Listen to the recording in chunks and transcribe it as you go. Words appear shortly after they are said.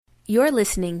You're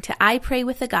listening to I Pray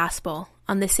with the Gospel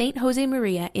on the St.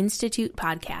 Josemaria Institute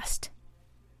podcast.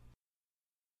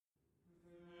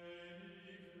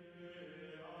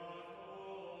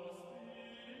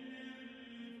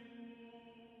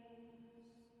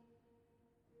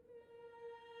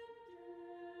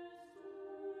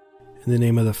 In the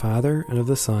name of the Father, and of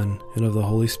the Son, and of the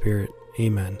Holy Spirit.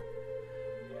 Amen.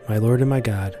 My Lord and my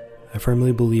God, I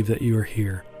firmly believe that you are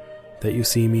here, that you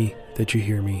see me, that you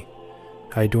hear me.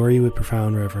 I adore you with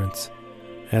profound reverence.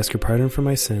 I ask your pardon for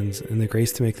my sins and the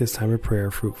grace to make this time of prayer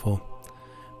fruitful.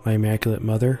 My Immaculate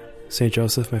Mother, Saint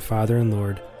Joseph, my Father and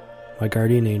Lord, my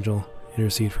guardian angel,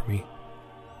 intercede for me.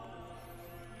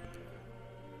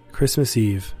 Christmas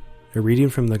Eve, a reading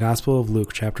from the Gospel of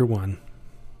Luke, chapter 1.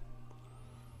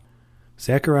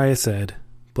 Zechariah said,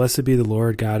 "Blessed be the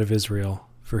Lord God of Israel,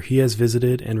 for he has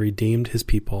visited and redeemed his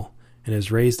people, and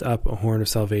has raised up a horn of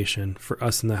salvation for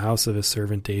us in the house of his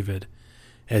servant David,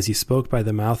 as he spoke by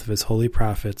the mouth of his holy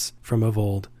prophets from of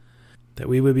old, that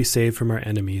we would be saved from our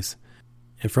enemies,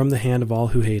 and from the hand of all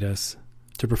who hate us,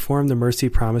 to perform the mercy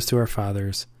promised to our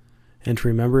fathers, and to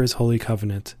remember his holy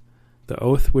covenant, the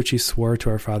oath which he swore to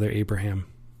our father Abraham."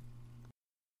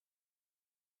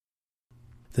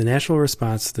 The natural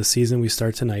response to the season we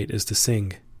start tonight is to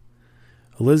sing.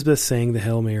 Elizabeth sang the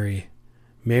Hail Mary,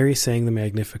 Mary sang the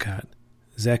Magnificat,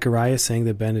 Zechariah sang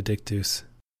the Benedictus.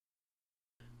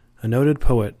 A noted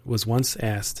poet was once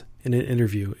asked in an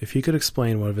interview if he could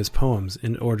explain one of his poems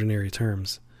in ordinary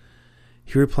terms.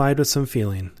 He replied with some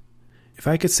feeling, "If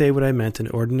I could say what I meant in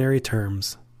ordinary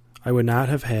terms, I would not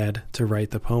have had to write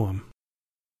the poem."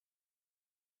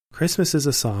 Christmas is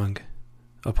a song,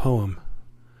 a poem.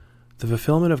 The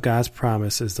fulfillment of God's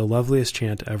promise is the loveliest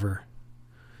chant ever.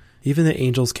 Even the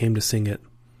angels came to sing it,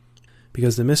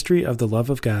 because the mystery of the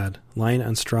love of God lying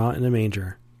on straw in a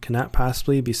manger cannot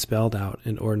possibly be spelled out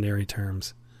in ordinary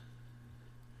terms.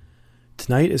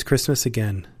 Tonight is Christmas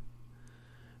again.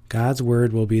 God's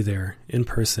Word will be there, in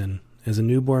person, as a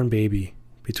newborn baby,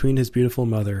 between his beautiful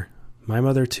mother, my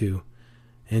mother too,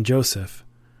 and Joseph,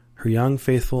 her young,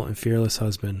 faithful, and fearless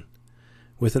husband,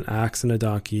 with an ox and a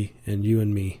donkey, and you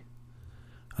and me.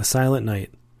 A silent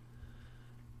night.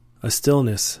 A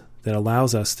stillness that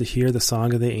allows us to hear the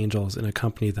song of the angels and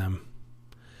accompany them.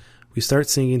 We start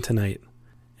singing tonight,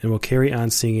 and will carry on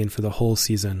singing for the whole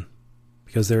season,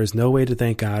 because there is no way to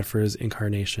thank God for his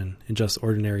incarnation in just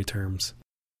ordinary terms.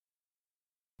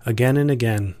 Again and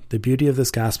again, the beauty of this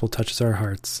gospel touches our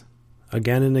hearts.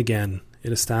 Again and again,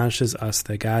 it astonishes us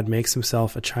that God makes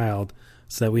himself a child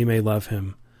so that we may love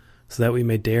him, so that we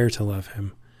may dare to love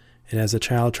him, and as a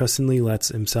child trustingly lets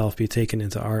himself be taken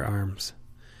into our arms.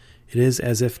 It is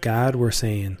as if God were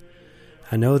saying,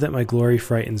 "I know that my glory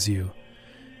frightens you,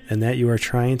 and that you are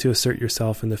trying to assert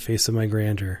yourself in the face of my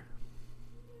grandeur.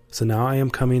 So now I am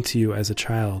coming to you as a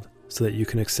child, so that you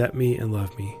can accept me and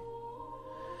love me."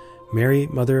 Mary,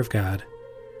 Mother of God,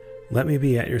 let me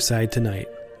be at your side tonight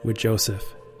with Joseph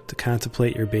to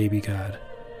contemplate your baby God.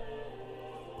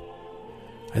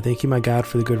 I thank you, my God,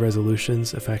 for the good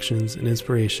resolutions, affections, and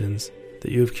inspirations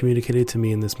that you have communicated to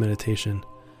me in this meditation.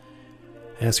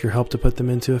 I ask your help to put them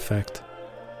into effect.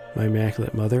 My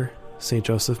Immaculate Mother, Saint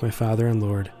Joseph, my Father and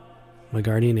Lord, my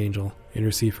guardian angel,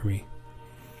 intercede for me.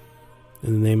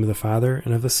 In the name of the Father,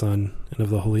 and of the Son, and of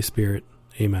the Holy Spirit.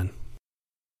 Amen.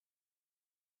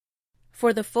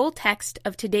 For the full text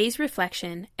of today's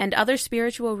reflection and other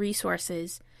spiritual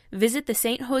resources, visit the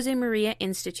St. Josemaria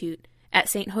Institute at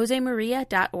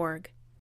stjosemaria.org.